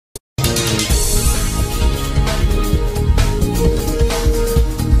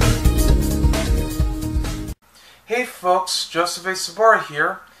Hey folks, Joseph A. Sobora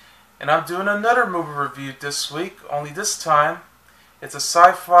here, and I'm doing another movie review this week, only this time it's a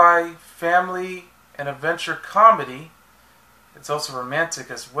sci-fi, family, and adventure comedy. It's also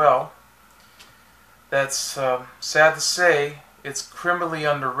romantic as well. That's sad to say, it's criminally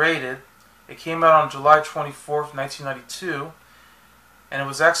underrated. It came out on July 24th, 1992, and it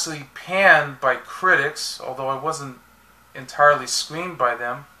was actually panned by critics, although it wasn't entirely screened by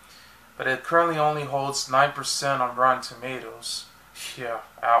them. But it currently only holds 9% on Rotten Tomatoes. Yeah,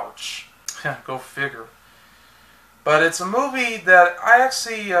 ouch. Go figure. But it's a movie that I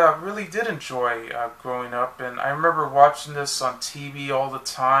actually really did enjoy growing up. And I remember watching this on TV all the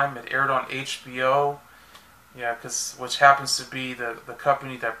time. It aired on HBO. Yeah, which happens to be the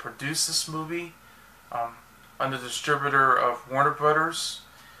company that produced this movie. Under the distributor of Warner Brothers.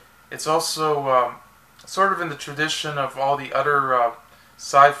 It's also sort of in the tradition of all the other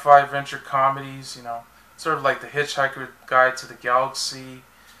sci-fi adventure comedies, sort of like The Hitchhiker's Guide to the Galaxy,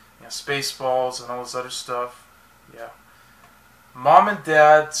 Spaceballs, and all this other stuff. Yeah. Mom and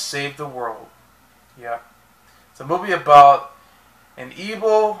Dad Save the World. Yeah. It's a movie about an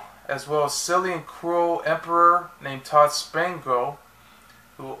evil as well as silly and cruel emperor named Todd Spango,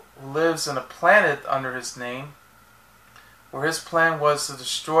 who lives in a planet under his name, where his plan was to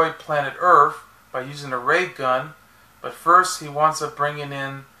destroy planet Earth by using a ray gun. But first, he winds up bringing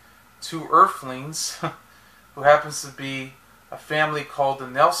in two Earthlings, who happens to be a family called the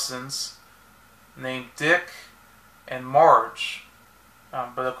Nelsons, named Dick and Marge.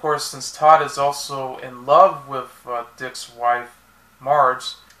 But of course, since Todd is also in love with Dick's wife, Marge,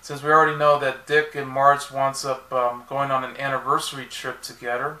 since we already know that Dick and Marge winds up going on an anniversary trip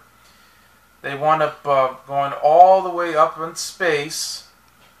together, they wind up going all the way up in space.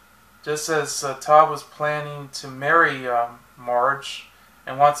 Just as Todd was planning to marry Marge,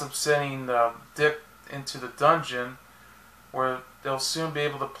 and winds up sending Dick into the dungeon, where they'll soon be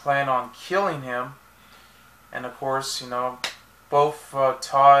able to plan on killing him. And of course, both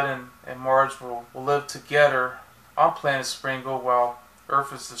Todd and Marge will live together on planet Springle while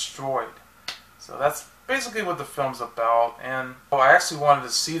Earth is destroyed. So that's basically what the film's about. And I actually wanted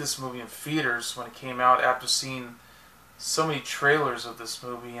to see this movie in theaters when it came out after seeing so many trailers of this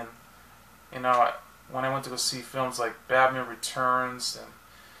movie. And when I went to go see films like Batman Returns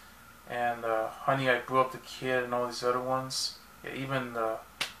and Honey, I Blew Up the Kid and all these other ones, even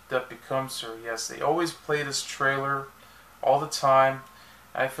Death Becomes Her, yes, they always play this trailer all the time.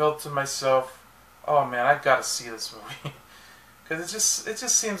 And I felt to myself, oh man, I've got to see this movie. Because it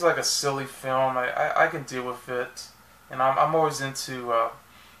just seems like a silly film. I can deal with it. And I'm always into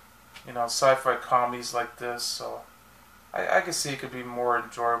sci-fi comedies like this, so I can see it could be more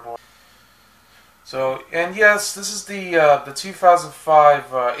enjoyable. So, and yes, this is the 2005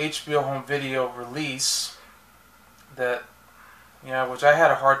 HBO home video release that, which I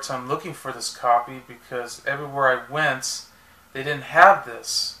had a hard time looking for this copy because everywhere I went, they didn't have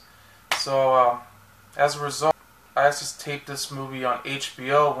this. So, as a result, I just taped this movie on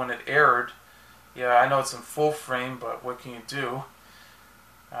HBO when it aired. Yeah, I know it's in full frame, but what can you do?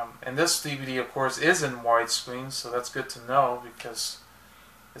 And this DVD, of course, is in widescreen, so that's good to know because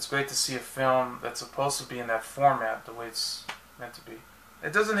it's great to see a film that's supposed to be in that format, the way it's meant to be.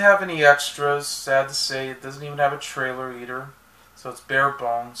 It doesn't have any extras, sad to say. It doesn't even have a trailer either, so it's bare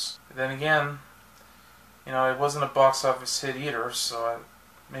bones. But then again, it wasn't a box office hit either, so it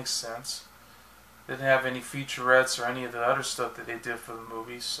makes sense. It didn't have any featurettes or any of the other stuff that they did for the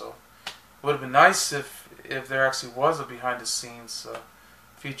movie, so it would have been nice if there actually was a behind-the-scenes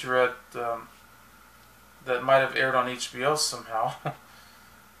featurette that might have aired on HBO somehow.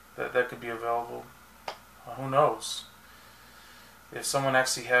 that could be available. Who knows? If someone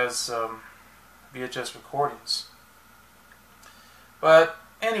actually has VHS recordings. But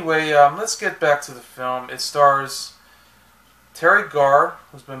anyway, let's get back to the film. It stars Teri Garr,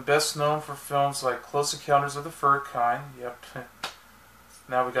 who's been best known for films like Close Encounters of the Third Kind. Yep.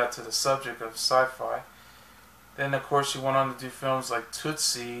 Now we got to the subject of sci-fi. Then, of course, she went on to do films like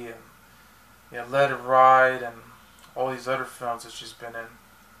Tootsie and Let It Ride and all these other films that she's been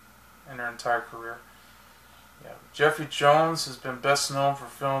in her entire career. Yeah. Jeffrey Jones has been best known for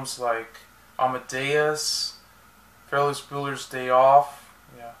films like Amadeus, Ferris Bueller's Day Off,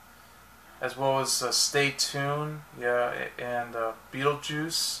 as well as Stay Tuned, and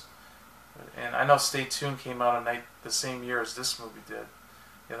Beetlejuice. And I know Stay Tuned came out on the same year as this movie did.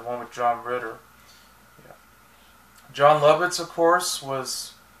 The one with John Ritter. Yeah. John Lovitz, of course,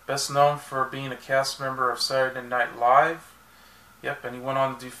 was best known for being a cast member of Saturday Night Live. Yep, and he went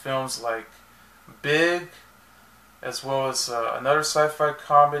on to do films like Big, as well as another sci-fi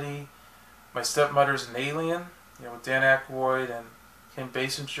comedy, My Stepmother's an Alien. with Dan Aykroyd and Kim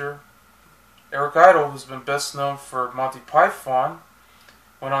Basinger. Eric Idle, who's been best known for Monty Python,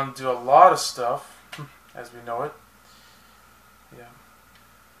 went on to do a lot of stuff, as we know it. Yeah.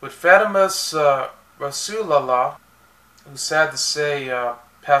 With Fatima's Rasulala, who's sad to say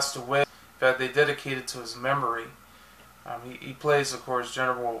passed away, that they dedicated to his memory. He plays, of course,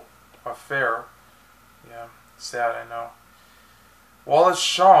 General Affair. Yeah, sad, I know. Wallace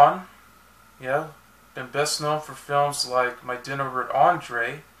Shawn, yeah, been best known for films like My Dinner with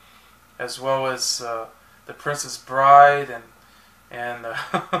Andre, as well as The Princess Bride and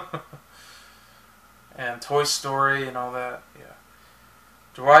and Toy Story and all that. Yeah.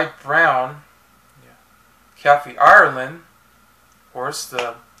 Dwight Brown, yeah. Kathy Ireland, of course,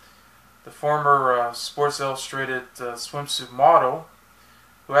 the former Sports Illustrated swimsuit model,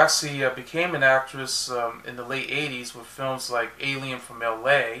 who actually became an actress in the late 80s with films like Alien from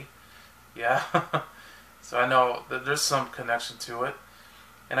LA. Yeah. So I know that there's some connection to it.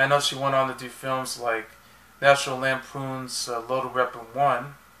 And I know she went on to do films like National Lampoon's Loaded Weapon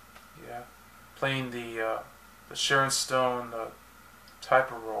 1. Yeah. Playing the Sharon Stone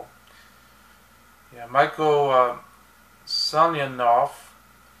type of role. Yeah. Michael Stoyanov,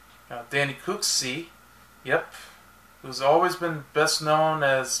 Danny Cooksey, yep, who's always been best known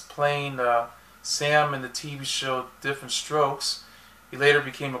as playing Sam in the TV show Different Strokes. He later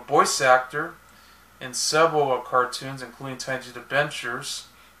became a voice actor in several cartoons, including Tiny Adventures.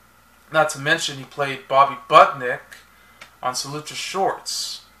 Not to mention he played Bobby Butnick on Salute Your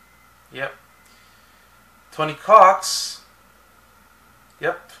Shorts. Yep. Tony Cox,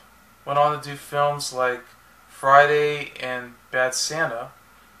 yep, went on to do films like Friday and Bad Santa.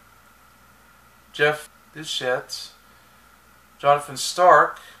 Jeff Douchette, Jonathan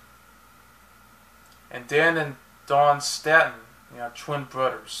Stark, and Dan and Don Stanton, twin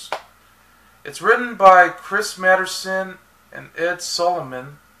brothers. It's written by Chris Matheson and Ed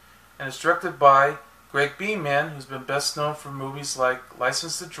Solomon, and it's directed by Greg Beeman, who's been best known for movies like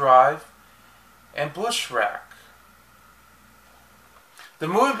License to Drive and Bushwhack. The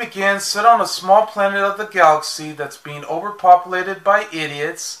movie begins set on a small planet of the galaxy that's being overpopulated by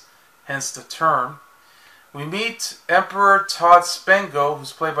idiots, hence the term. We meet Emperor Todd Spango,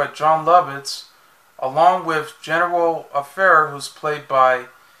 who's played by John Lovitz, along with General Affair, who's played by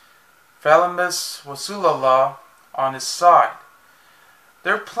Thalmus Rasulala, on his side.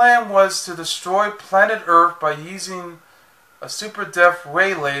 Their plan was to destroy planet Earth by using a super depth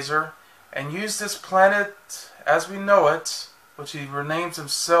ray laser and use this planet as we know it, which he renames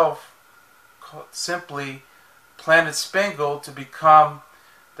himself simply Planet Spangle, to become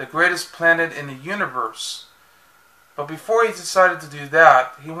the greatest planet in the universe. But before he decided to do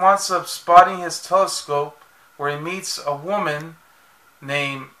that, he winds up spotting his telescope where he meets a woman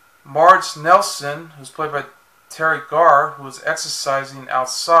named Marge Nelson, who's played by Teri Garr, who is exercising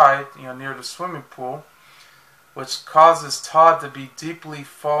outside, near the swimming pool, which causes Todd to be deeply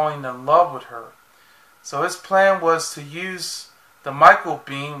falling in love with her. So his plan was to use the micro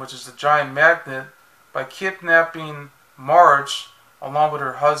beam, which is the giant magnet, by kidnapping Marge along with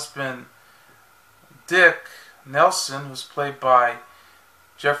her husband Dick Nelson, who's played by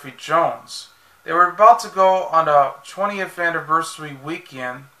Jeffrey Jones. They were about to go on a 20th anniversary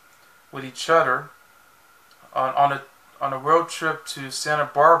weekend with each other on a road trip to Santa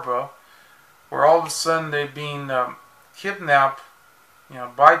Barbara, where all of a sudden they're being kidnapped,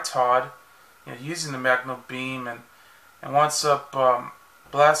 by Todd, using the magnetic beam, and winds up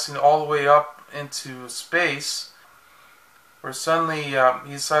blasting all the way up into space, where suddenly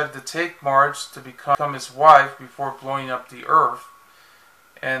he decided to take Marge to become his wife before blowing up the Earth.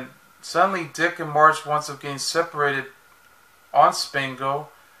 And suddenly Dick and Marge winds up getting separated on Spango,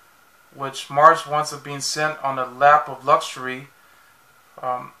 which Marge winds up being sent on a lap of luxury,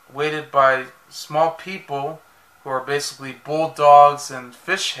 weighted by small people who are basically bulldogs and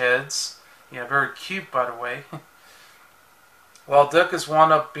fish heads. Very cute, by the way. While Dick is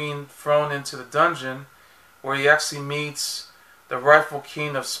wound up being thrown into the dungeon, where he actually meets the rightful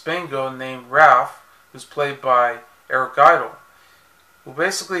king of Spango named Raph, who's played by Eric Idle, who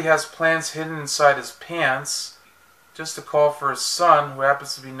basically has plans hidden inside his pants just to call for his son, who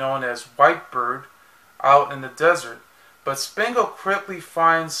happens to be known as Whitebird, out in the desert. But Spango quickly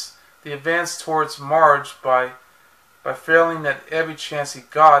finds the advance towards Marge by failing at every chance he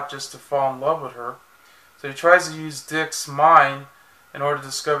got just to fall in love with her. So he tries to use Dick's mind in order to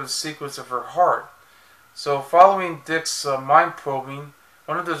discover the secrets of her heart. So following Dick's mind probing,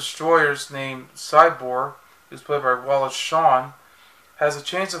 one of the destroyers named Sobora, who's played by Wallace Shawn, has a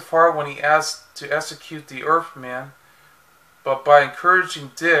change of heart when he asks to execute the Earthman, but by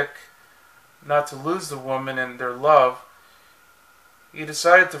encouraging Dick, not to lose the woman and their love, he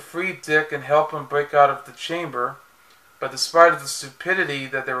decided to free Dick and help him break out of the chamber. But despite the stupidity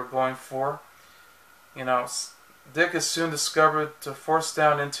that they were going for, Dick is soon discovered to force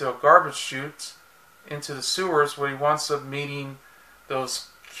down into a garbage chute into the sewers, where he winds up meeting those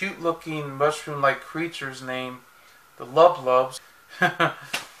cute-looking mushroom-like creatures named the Lubs.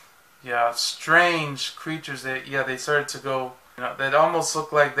 Yeah, strange creatures. They started to go. That almost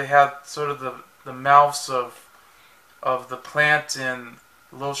looked like they had sort of the mouths of the plant in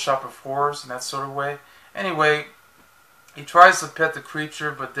Little Shop of Horrors in that sort of way. Anyway, he tries to pet the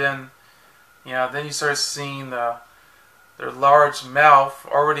creature, but then you start seeing their large mouth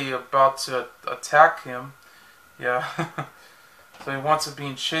already about to attack him. Yeah. So he winds up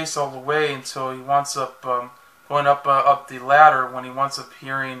being chased all the way until he winds up going up the ladder, when he winds up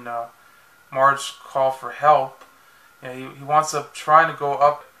hearing Marge call for help. He winds up trying to go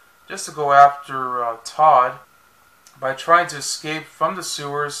up just to go after Todd by trying to escape from the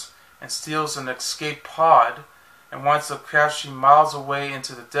sewers, and steals an escape pod and winds up crashing miles away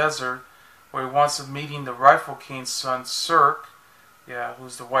into the desert, where he winds up meeting the Rifle King's son, Cirque,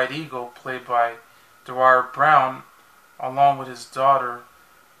 who's the White Eagle, played by Dwier Brown, along with his daughter,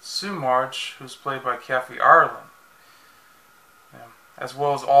 Sue Marge, who's played by Kathy Ireland. As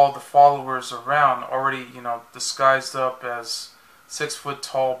well as all the followers around, already, disguised up as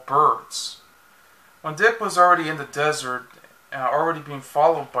 6-foot-tall birds. When Dick was already in the desert, already being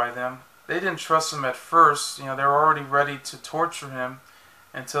followed by them, they didn't trust him at first. They were already ready to torture him,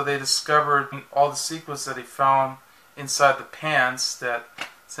 until they discovered all the secrets that he found inside the pants, that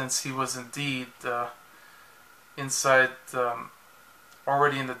since he was indeed inside,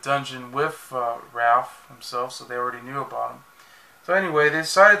 already in the dungeon with Ralph himself, so they already knew about him. So anyway, they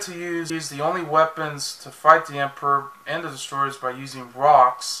decided to use the only weapons to fight the Emperor and the Destroyers by using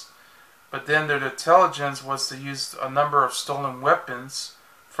rocks, but then their intelligence was to use a number of stolen weapons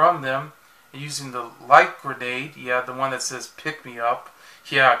from them, using the light grenade, the one that says "pick me up,"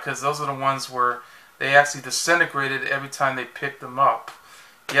 because those are the ones where they actually disintegrated every time they picked them up.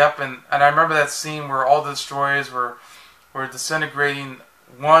 Yep, and I remember that scene where all the Destroyers were disintegrating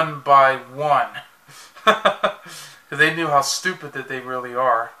one by one. Because they knew how stupid that they really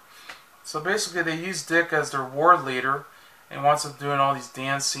are. So basically they used Dick as their war leader, and winds up doing all these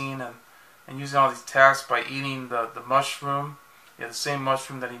dancing and using all these tasks by eating the mushroom. The same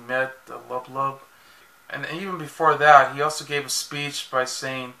mushroom that he met, the Lub. And even before that, he also gave a speech by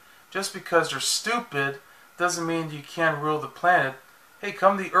saying, just because you're stupid doesn't mean you can't rule the planet. Hey,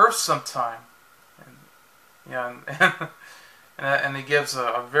 come to the Earth sometime. And he gives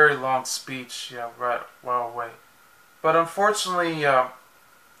a very long speech, right while away. But unfortunately,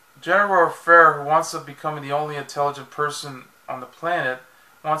 General Affair, who wants up becoming the only intelligent person on the planet,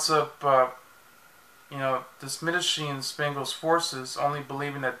 wants up, diminishing Spangle's forces, only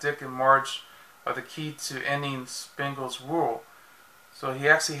believing that Dick and Marge are the key to ending Spangle's rule. So he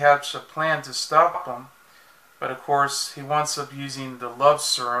actually hatched a plan to stop him, but of course he winds up using the love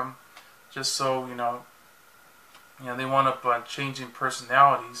serum, just so they wind up changing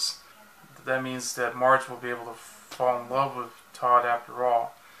personalities. That means that Marge will be able to fall in love with Todd after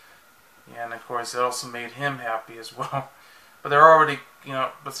all. And of course it also made him happy as well. But they're already,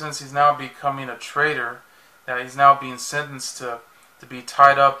 but since he's now becoming a traitor, that he's now being sentenced to be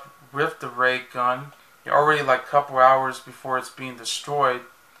tied up with the ray gun, already like a couple hours before it's being destroyed.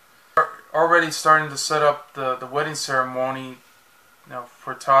 Already starting to set up the wedding ceremony,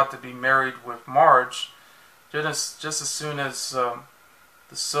 for Todd to be married with Marge. Just as soon as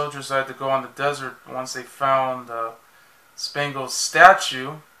the soldiers had to go on the desert, once they found Spangle's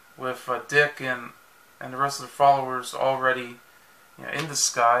statue with Dick and the rest of the followers already in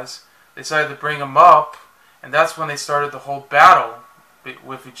disguise, they decided to bring him up, and that's when they started the whole battle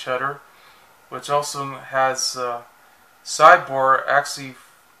with each other, which also has Cyborg actually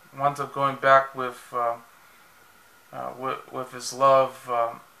wound up going back with his love,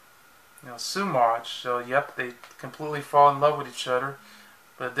 Sue Marge. So yep, they completely fall in love with each other.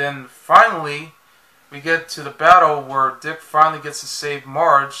 But then finally we get to the battle where Dick finally gets to save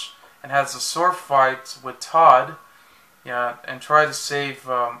Marge and has a sword fight with Todd, and try to save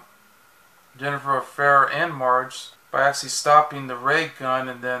Jennifer O'Farrell and Marge by actually stopping the ray gun,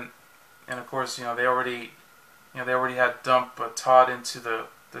 and of course they already had dumped Todd into the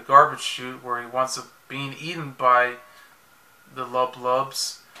garbage chute, where he winds up being eaten by the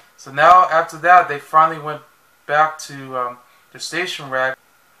Lubs. So now after that they finally went back to their station rack,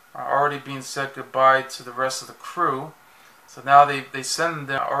 already being said goodbye to the rest of the crew. So now they send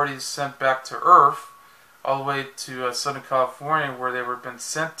them already sent back to Earth, all the way to Southern California, where they were been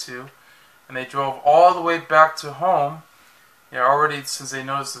sent to. and they drove all the way back to home. Yeah, already, since they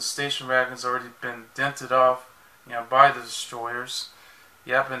noticed the station wagon's already been dented off, by the destroyers.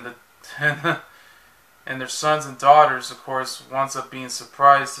 Yep, and their sons and daughters, of course, winds up being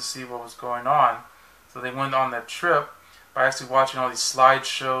surprised to see what was going on. So they went on that trip by actually watching all these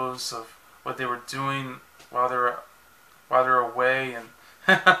slideshows of what they were doing while they're away, and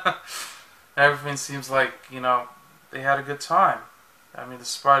everything seems like they had a good time. I mean,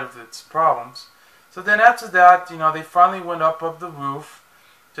 despite of its problems. So then after that, they finally went up the roof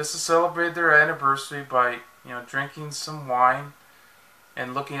just to celebrate their anniversary by, drinking some wine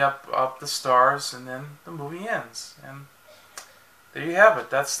and looking up the stars, and then the movie ends. And there you have it.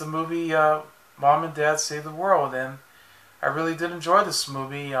 That's the movie Mom and Dad Save the World. And I really did enjoy this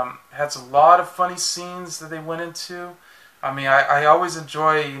movie. It had a lot of funny scenes that they went into. I mean, I always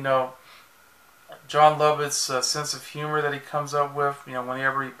enjoy, Jon Lovitz's sense of humor that he comes up with,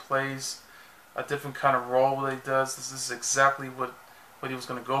 whenever he plays a different kind of role that he does. This is exactly what he was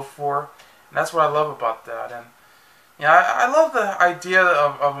going to go for. And that's what I love about that. And I love the idea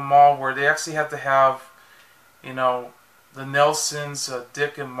of a mall where they actually have to have, the Nelsons,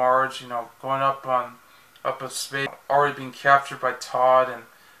 Dick and Marge, going up a space, already being captured by Todd,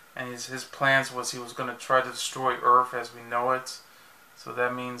 and his plans was he was going to try to destroy Earth as we know it. So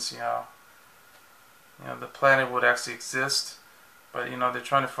that means, the planet would actually exist, but they're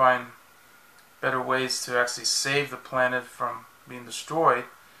trying to find better ways to actually save the planet from being destroyed.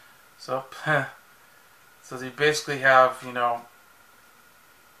 So, so they basically have,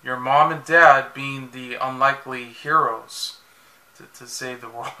 your mom and dad being the unlikely heroes to save the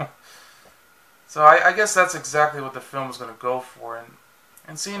world. So I guess that's exactly what the film was going to go for,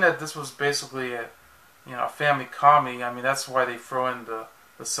 and seeing that this was basically a family comedy, I mean, that's why they throw in the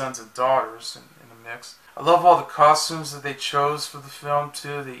sons and daughters in the mix. I love all the costumes that they chose for the film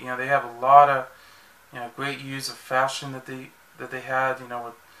too. They have a lot of great use of fashion that they had.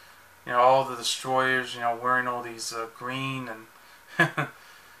 With all the destroyers wearing all these green and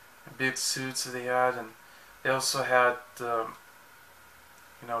big suits that they had, and they also had Teri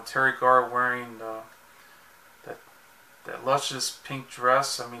Garr wearing that luscious pink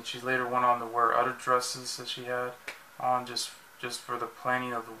dress. I mean, she later went on to wear other dresses that she had on just for the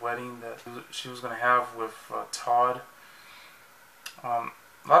planning of the wedding that she was going to have with Todd. A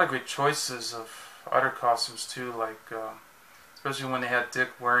lot of great choices of other costumes too, like especially when they had Dick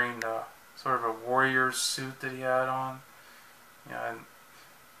wearing sort of a warrior suit that he had on. And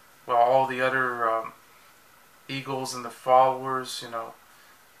while all the other eagles and the followers,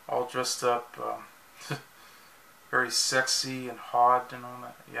 all dressed up very sexy and hot and all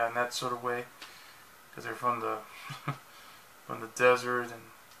that. Yeah, in that sort of way, because they're from the from the desert,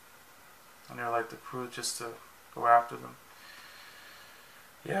 and they're like the crew just to go after them.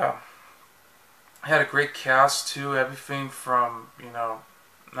 Yeah, I had a great cast too. Everything from not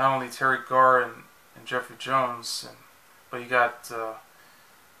only Teri Garr and Jeffrey Jones, but you got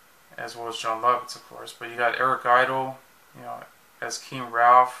as well as Jon Lovitz, of course. But you got Eric Idle, as King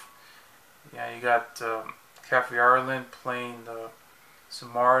Ralph. Yeah, you got Kathy Ireland playing Sue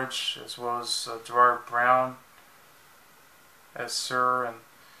Marge, as well as Dwier Brown as Sir,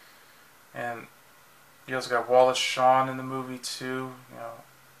 and you also got Wallace Shawn in the movie too,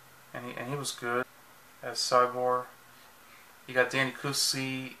 and he was good as Sobora. You got Danny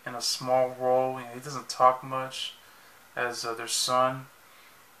Cooksey in a small role. He doesn't talk much as their son,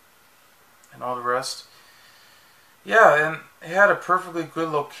 and all the rest. Yeah, and it had a perfectly good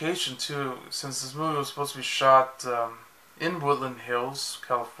location too, since this movie was supposed to be shot in Woodland Hills,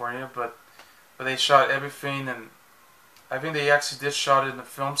 California, but they shot everything, and I think they actually did shot it in the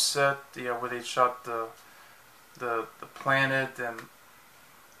film set, where they shot the planet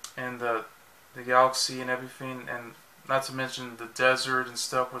and the galaxy and everything, and not to mention the desert and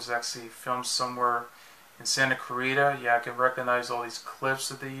stuff was actually filmed somewhere in Santa Clarita. Yeah, I can recognize all these cliffs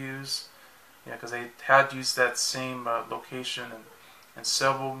that they use. Yeah, because they had used that same location in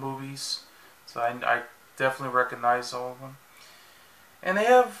several movies, so I definitely recognize all of them. And they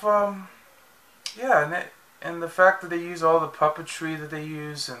have, and the fact that they use all the puppetry that they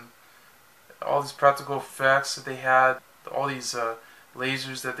use and all these practical effects that they had, all these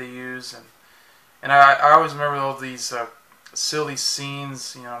lasers that they use, and I always remember all these silly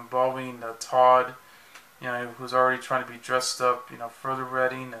scenes, involving Todd, who's already trying to be dressed up, for the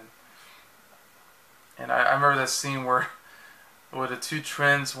wedding, and I remember that scene where the two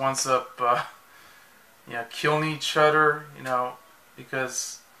twins once up, killing each other,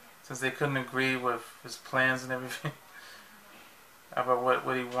 because since they couldn't agree with his plans and everything about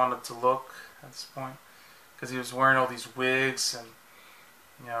what he wanted to look at this point, because he was wearing all these wigs and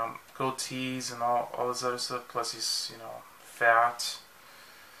you know, goatees and all this other stuff. Plus he's, you know, fat.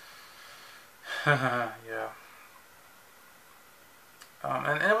 Yeah.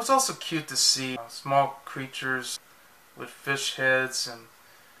 And it was also cute to see small creatures with fish heads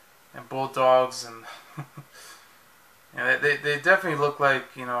and bulldogs, and you know, they definitely look like,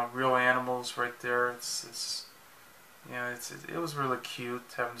 you know, real animals right there. It's you know, it was really cute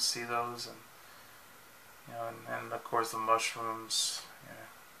having to see those, and you know, and of course the mushrooms, yeah,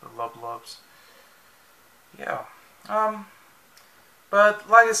 the lubs. Yeah. But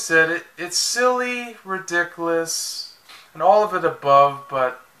like I said, it's silly, ridiculous, and all of it above.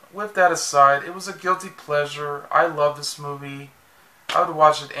 But with that aside, it was a guilty pleasure. I love this movie. I would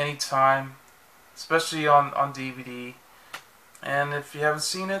watch it anytime, especially on DVD. And if you haven't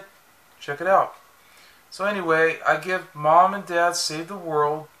seen it, check it out. So anyway, I give Mom and Dad Save the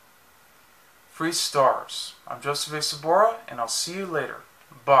World 3 stars. I'm Joseph A. Sobora, and I'll see you later.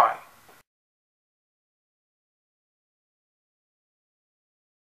 Bye.